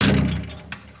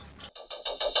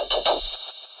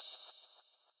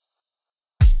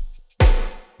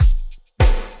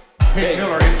pick.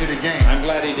 Miller into the game. I'm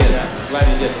glad he did that. Glad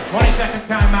he did. 22nd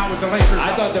timeout with the Lakers.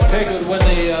 I thought the pick would win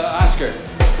the Oscar.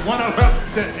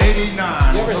 111 to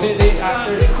 89. You ever see the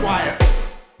Oscars? Be quiet.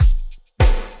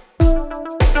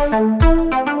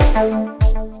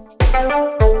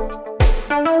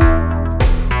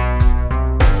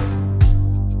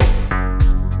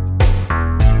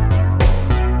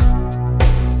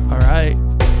 All right,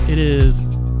 it is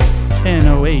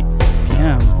 10:08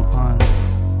 p.m. on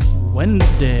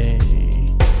Wednesday,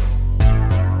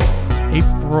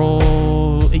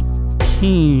 April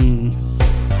 18th.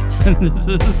 And this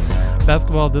is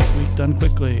Basketball This Week Done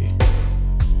Quickly.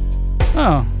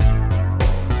 Oh,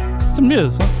 some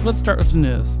news. Let's start with the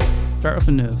news.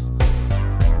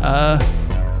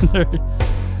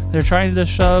 They're trying to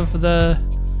shove the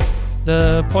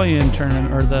play-in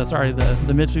tournament, or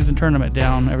the mid-season tournament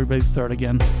down everybody's throat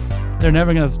again. They're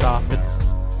never going to stop. It's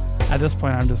at this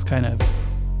point, I'm just kind of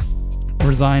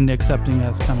resigned to accepting that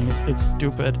it's coming. It's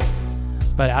stupid,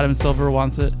 but Adam Silver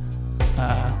wants it.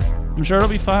 I'm sure it'll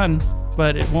be fun,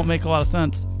 but it won't make a lot of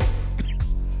sense.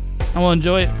 I will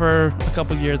enjoy it for a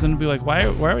couple years and be like, why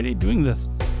are they doing this?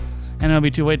 And it'll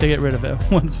be too late to get rid of it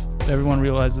once everyone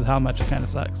realizes how much it kind of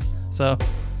sucks. So,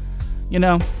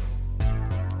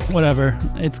 whatever.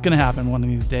 It's gonna happen one of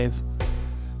these days.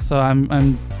 So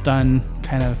I'm done.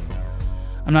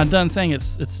 I'm not done saying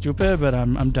it's stupid, but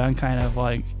I'm done kind of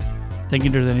like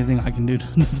thinking there's anything I can do to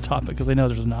this topic, because I know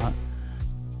there's not.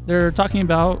 They're talking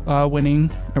about removing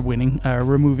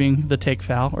the take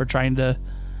foul, or trying to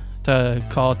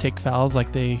call take fouls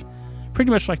pretty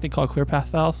much like they call clear path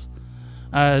fouls.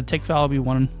 Take foul will be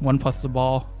one plus the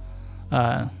ball.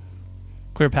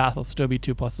 Clear path will still be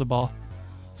 2 plus the ball.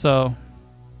 So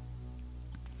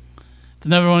it's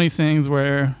another one of these things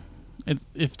where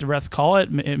if the refs call it,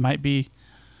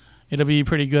 it'll be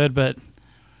pretty good. But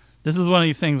this is one of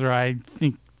these things where I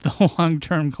think the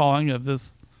long-term calling of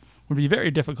this would be very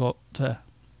difficult to.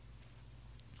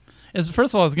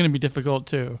 First of all, it's going to be difficult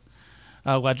to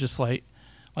legislate.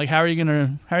 Like, how are you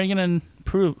going to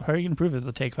prove it's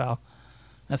a take foul?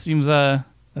 That seems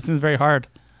very hard.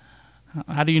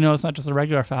 How do you know it's not just a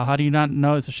regular foul? How do you not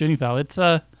know it's a shooting foul? It's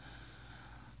not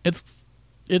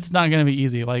going to be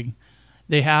easy. Like,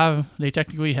 they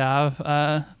technically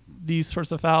have these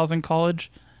sorts of fouls in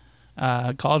college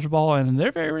ball, and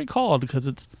they're very, very called because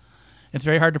it's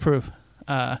very hard to prove.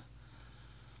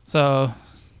 So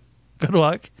good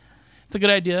luck. It's a good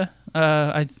idea.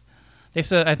 I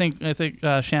think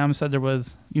Sham said there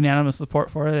was unanimous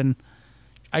support for it, and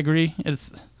I agree.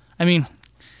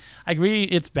 I agree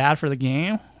it's bad for the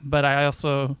game, but I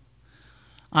don't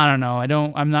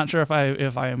know. I'm not sure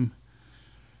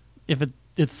if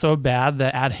it's so bad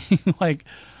that adding like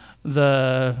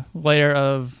the layer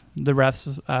of the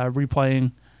refs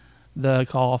replaying the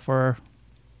call for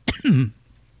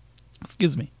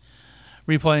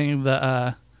replaying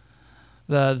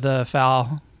the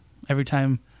foul every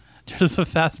time there's a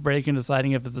fast break and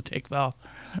deciding if it's a take foul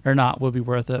or not will be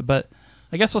worth it. But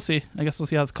I guess we'll see. How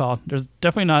it's called. There's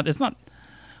definitely not. It's not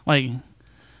like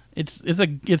it's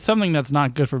something that's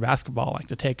not good for basketball. Like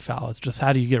the take foul. It's just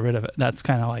how do you get rid of it? That's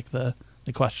kind of like the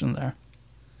question there.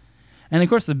 And of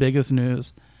course, the biggest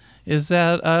news is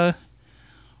that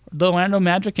the Orlando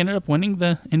Magic ended up winning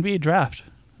the NBA draft.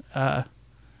 They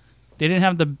didn't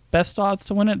have the best odds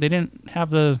to win it. They didn't have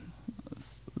the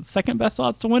second best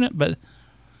odds to win it,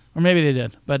 or maybe they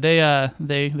did. But they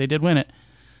did win it,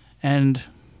 and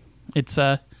it's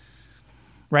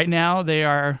right now they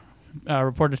are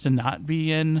reported to not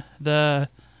be in the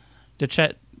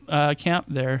Chet camp.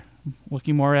 They're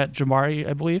looking more at Jabari,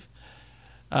 I believe.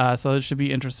 So it should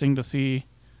be interesting to see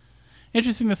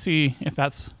if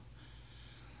that's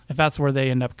where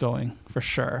they end up going for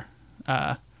sure.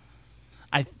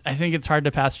 I think it's hard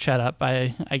to pass Chet up.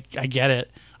 I get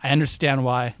it. I understand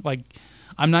why. Like,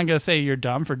 I'm not gonna say you're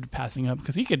dumb for passing up,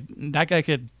 because he could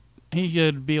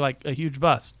be like a huge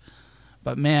bust.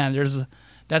 But man,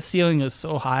 that ceiling is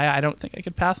so high. I don't think I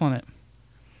could pass on it.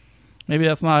 Maybe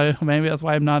that's why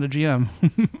I'm not a GM.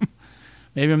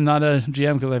 Maybe I'm not a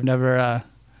GM because I've never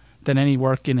done any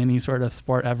work in any sort of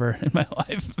sport ever in my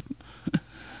life.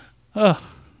 Oh,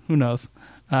 who knows?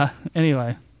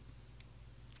 Anyway,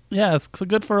 yeah, it's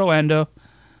good for Orlando.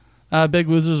 Big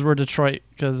losers were Detroit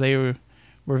because they were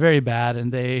very bad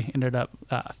and they ended up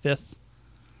 5th.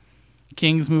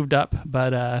 Kings moved up, but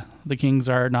the Kings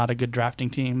are not a good drafting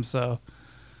team. So,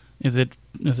 is it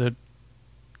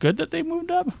good that they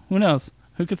moved up? Who knows?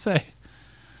 Who could say?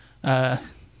 I'm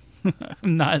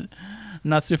not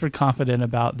super confident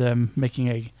about them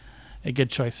making a good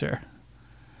choice here.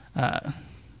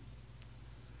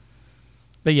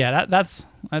 But yeah, that's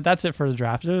it for the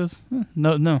draft. It was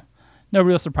no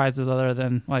real surprises other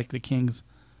than like the Kings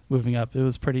moving up. It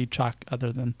was pretty chalk.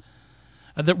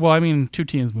 Well, I mean, 2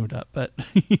 teams moved up, but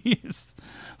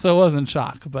so it wasn't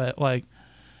shock. But like,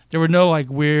 there were no like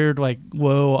weird, like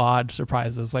low odd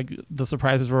surprises. Like the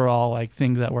surprises were all like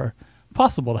things that were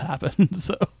possible to happen.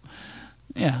 So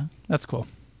yeah, that's cool.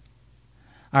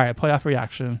 All right, playoff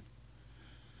reaction.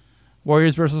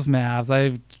 Warriors versus Mavs.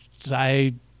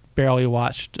 I barely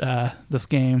watched this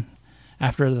game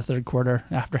after the third quarter.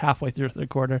 After halfway through the third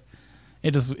quarter,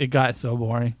 it got so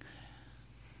boring.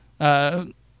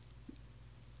 The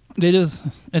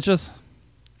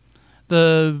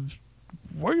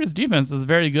Warriors defense is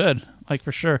very good, like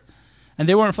for sure, and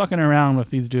they weren't fucking around with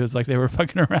these dudes like they were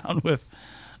fucking around with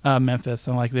Memphis,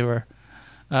 and like they were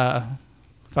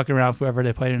fucking around with whoever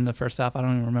they played in the first half. I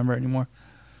don't even remember anymore.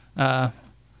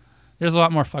 There's a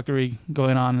lot more fuckery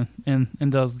going on in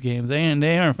those games.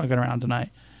 They aren't fucking around tonight.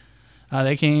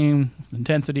 They came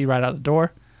intensity right out the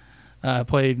door.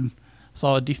 Played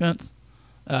solid defense.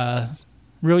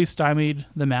 Really stymied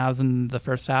the Mavs in the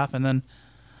first half, and then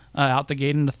out the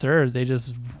gate in the third, they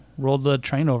just rolled the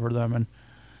train over them, and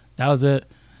that was it.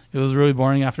 It was really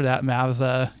boring after that.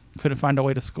 Mavs couldn't find a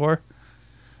way to score.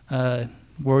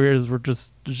 Warriors were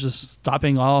just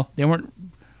stopping all. They weren't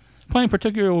playing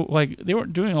particularly, like they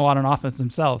weren't doing a lot on offense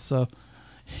themselves, so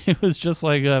it was just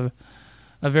like a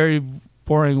very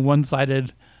boring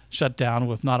one-sided shutdown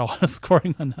with not a lot of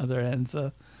scoring on the other end.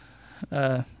 So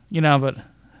but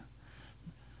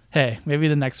hey, maybe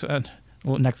the next one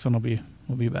will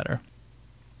be better.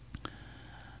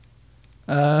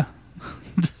 I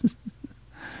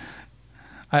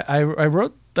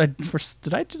wrote.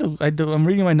 I'm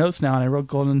reading my notes now, and I wrote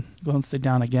Golden State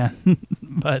down again,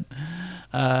 but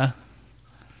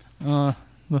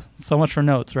so much for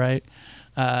notes, right?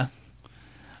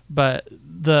 But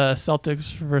the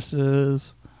Celtics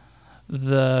versus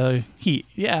the Heat.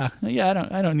 Yeah.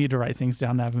 I don't need to write things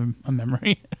down to have a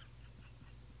memory.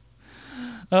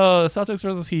 Oh, the Celtics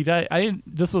versus Heat.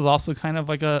 This was also kind of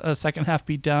like a second half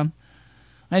beatdown.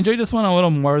 I enjoyed this one a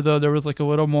little more though. There was like a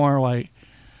little more like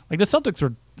the Celtics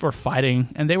were fighting,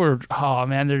 and they were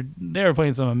they were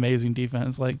playing some amazing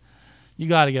defense. Like, you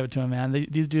got to give it to them, man.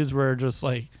 These dudes were just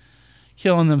like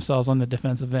killing themselves on the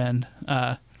defensive end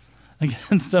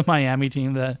against the Miami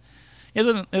team that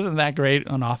isn't that great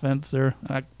on offense. They're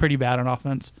pretty bad on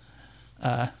offense.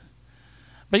 But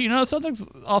the Celtics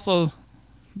also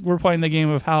were playing the game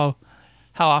of how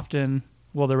often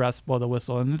will the refs blow the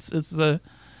whistle, and it's a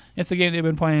game they've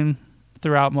been playing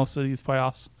throughout most of these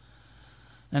playoffs.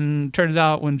 And it turns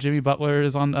out when Jimmy Butler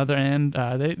is on the other end,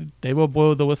 they will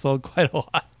blow the whistle quite a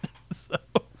lot. So,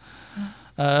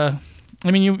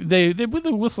 they blew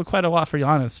the whistle quite a lot for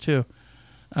Giannis too,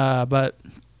 but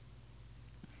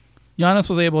Giannis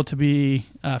was able to be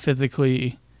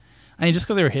physically, just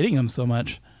because they were hitting him so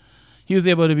much, he was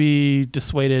able to be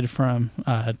dissuaded from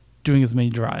doing as many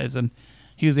drives, and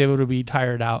he was able to be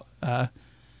tired out.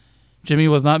 Jimmy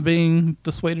was not being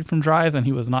dissuaded from drives, and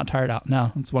he was not tired out.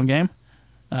 Now it's one game.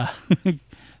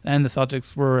 And the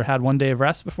Celtics had 1 day of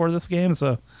rest before this game,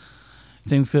 so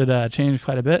things could change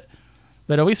quite a bit.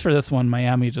 But at least for this one,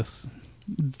 Miami just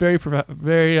very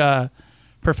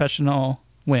professional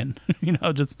win.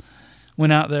 Just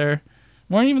went out there,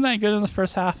 weren't even that good in the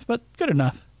first half, but good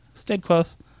enough. Stayed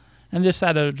close, and just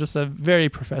had a very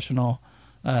professional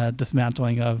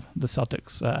dismantling of the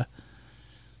Celtics,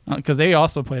 because they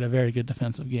also played a very good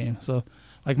defensive game. So,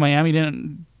 like, Miami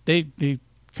didn't they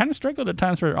kind of struggled at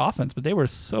times for offense, but they were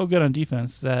so good on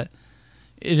defense that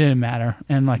it didn't matter.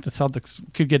 And like the Celtics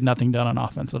could get nothing done on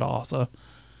offense at all. So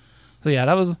yeah,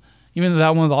 that was, even though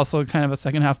that one was also kind of a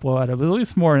second half blowout, it was at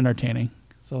least more entertaining.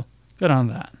 So good on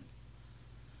that.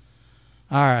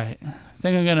 All right. I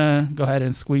think I'm going to go ahead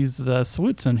and squeeze the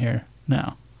salutes in here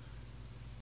now.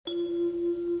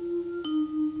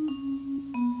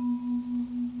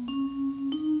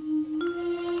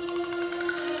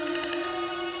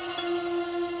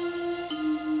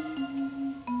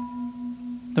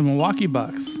 The Milwaukee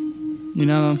Bucks,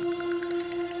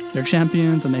 they're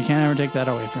champions, and they can't ever take that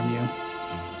away from you.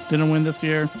 Didn't win this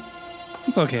year.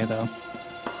 It's okay, though.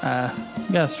 Got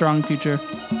a strong future.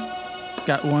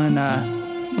 Got one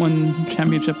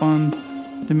championship on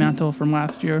the mantle from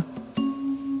last year.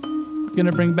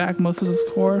 Gonna bring back most of this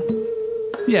core.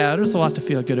 Yeah, there's a lot to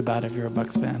feel good about if you're a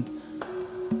Bucks fan.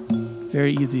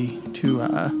 Very easy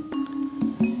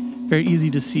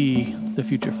to see the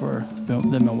future for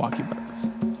the Milwaukee Bucks.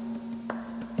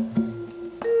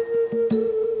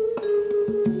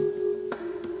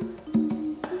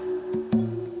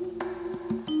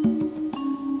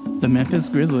 The Memphis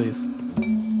Grizzlies.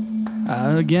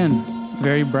 Again,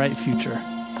 very bright future.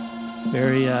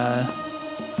 Very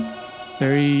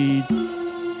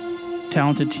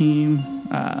talented team.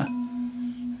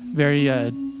 Very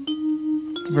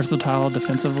versatile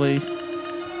defensively.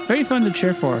 Very fun to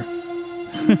cheer for.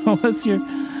 Unless you're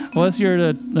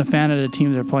a fan of the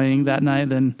team they're playing that night,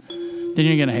 then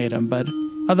you're gonna hate them. But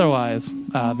otherwise,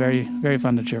 very very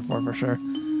fun to cheer for sure.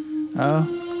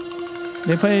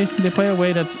 They play a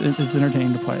way it's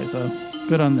entertaining to play. So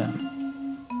good on them.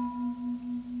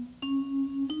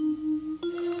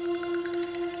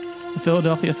 The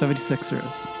Philadelphia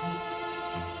 76ers.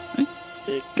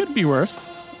 It could be worse.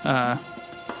 I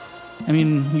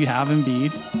mean, you have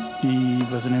Embiid. He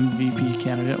was an MVP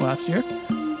candidate last year.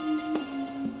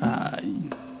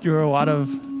 There are a lot of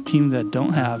teams that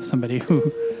don't have somebody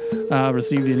who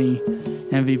received any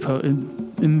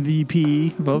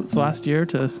MVP votes last year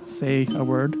to say a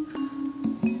word.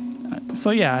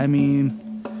 So yeah, I mean,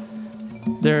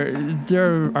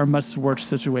 there are much worse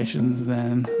situations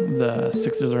than the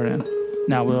Sixers are in.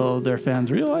 Now, will their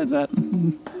fans realize that?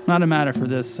 Not a matter for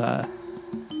this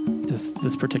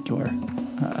this particular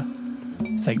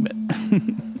segment.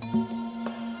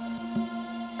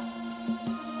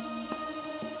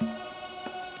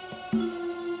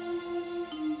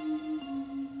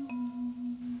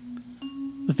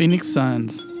 The Phoenix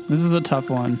Suns. This is a tough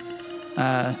one.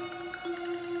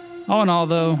 All in all,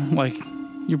 though, like,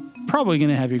 you're probably going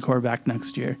to have your core back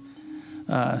next year.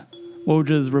 Woj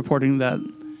is reporting that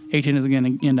Ayton is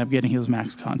going to end up getting his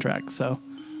max contract. So,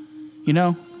 you're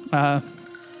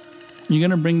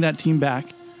going to bring that team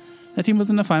back. That team was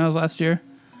in the finals last year.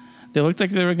 They looked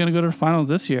like they were going to go to the finals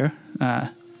this year.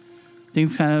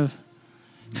 Things kind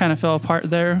of fell apart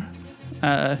there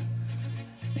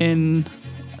in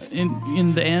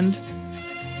the end.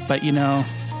 But,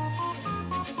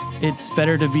 it's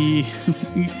better to be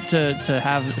to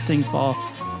have things fall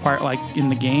apart like in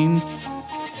the game.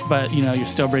 But, you're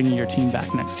still bringing your team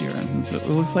back next year. And so it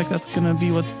looks like that's going to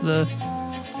be what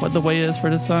the way is for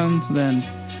the Suns. Then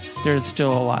there's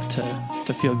still a lot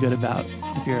to feel good about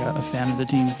if you're a fan of the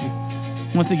team. If you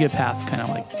once you get past kind of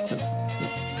like this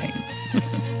pain.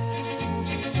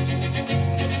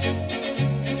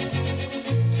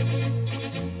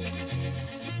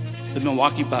 The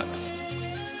Milwaukee Bucks.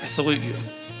 I salute you.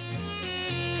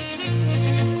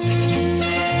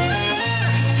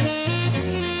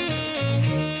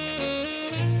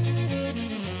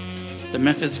 The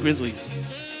Memphis Grizzlies.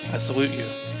 I salute you.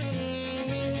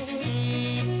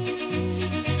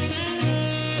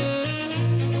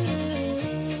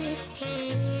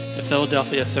 The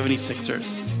Philadelphia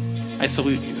 76ers. I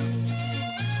salute you.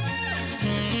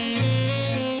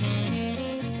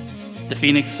 The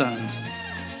Phoenix Suns.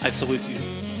 I salute you.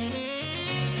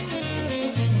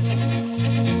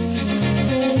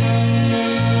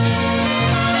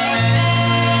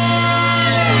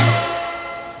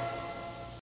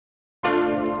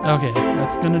 Okay,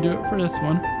 that's going to do it for this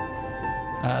one.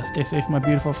 Stay safe, my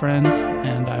beautiful friends,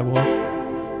 and I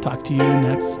will talk to you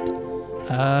next.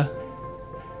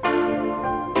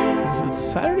 Is it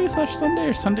Saturday/Sunday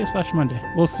or Sunday/Monday?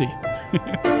 We'll see.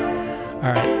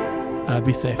 All right,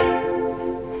 be safe.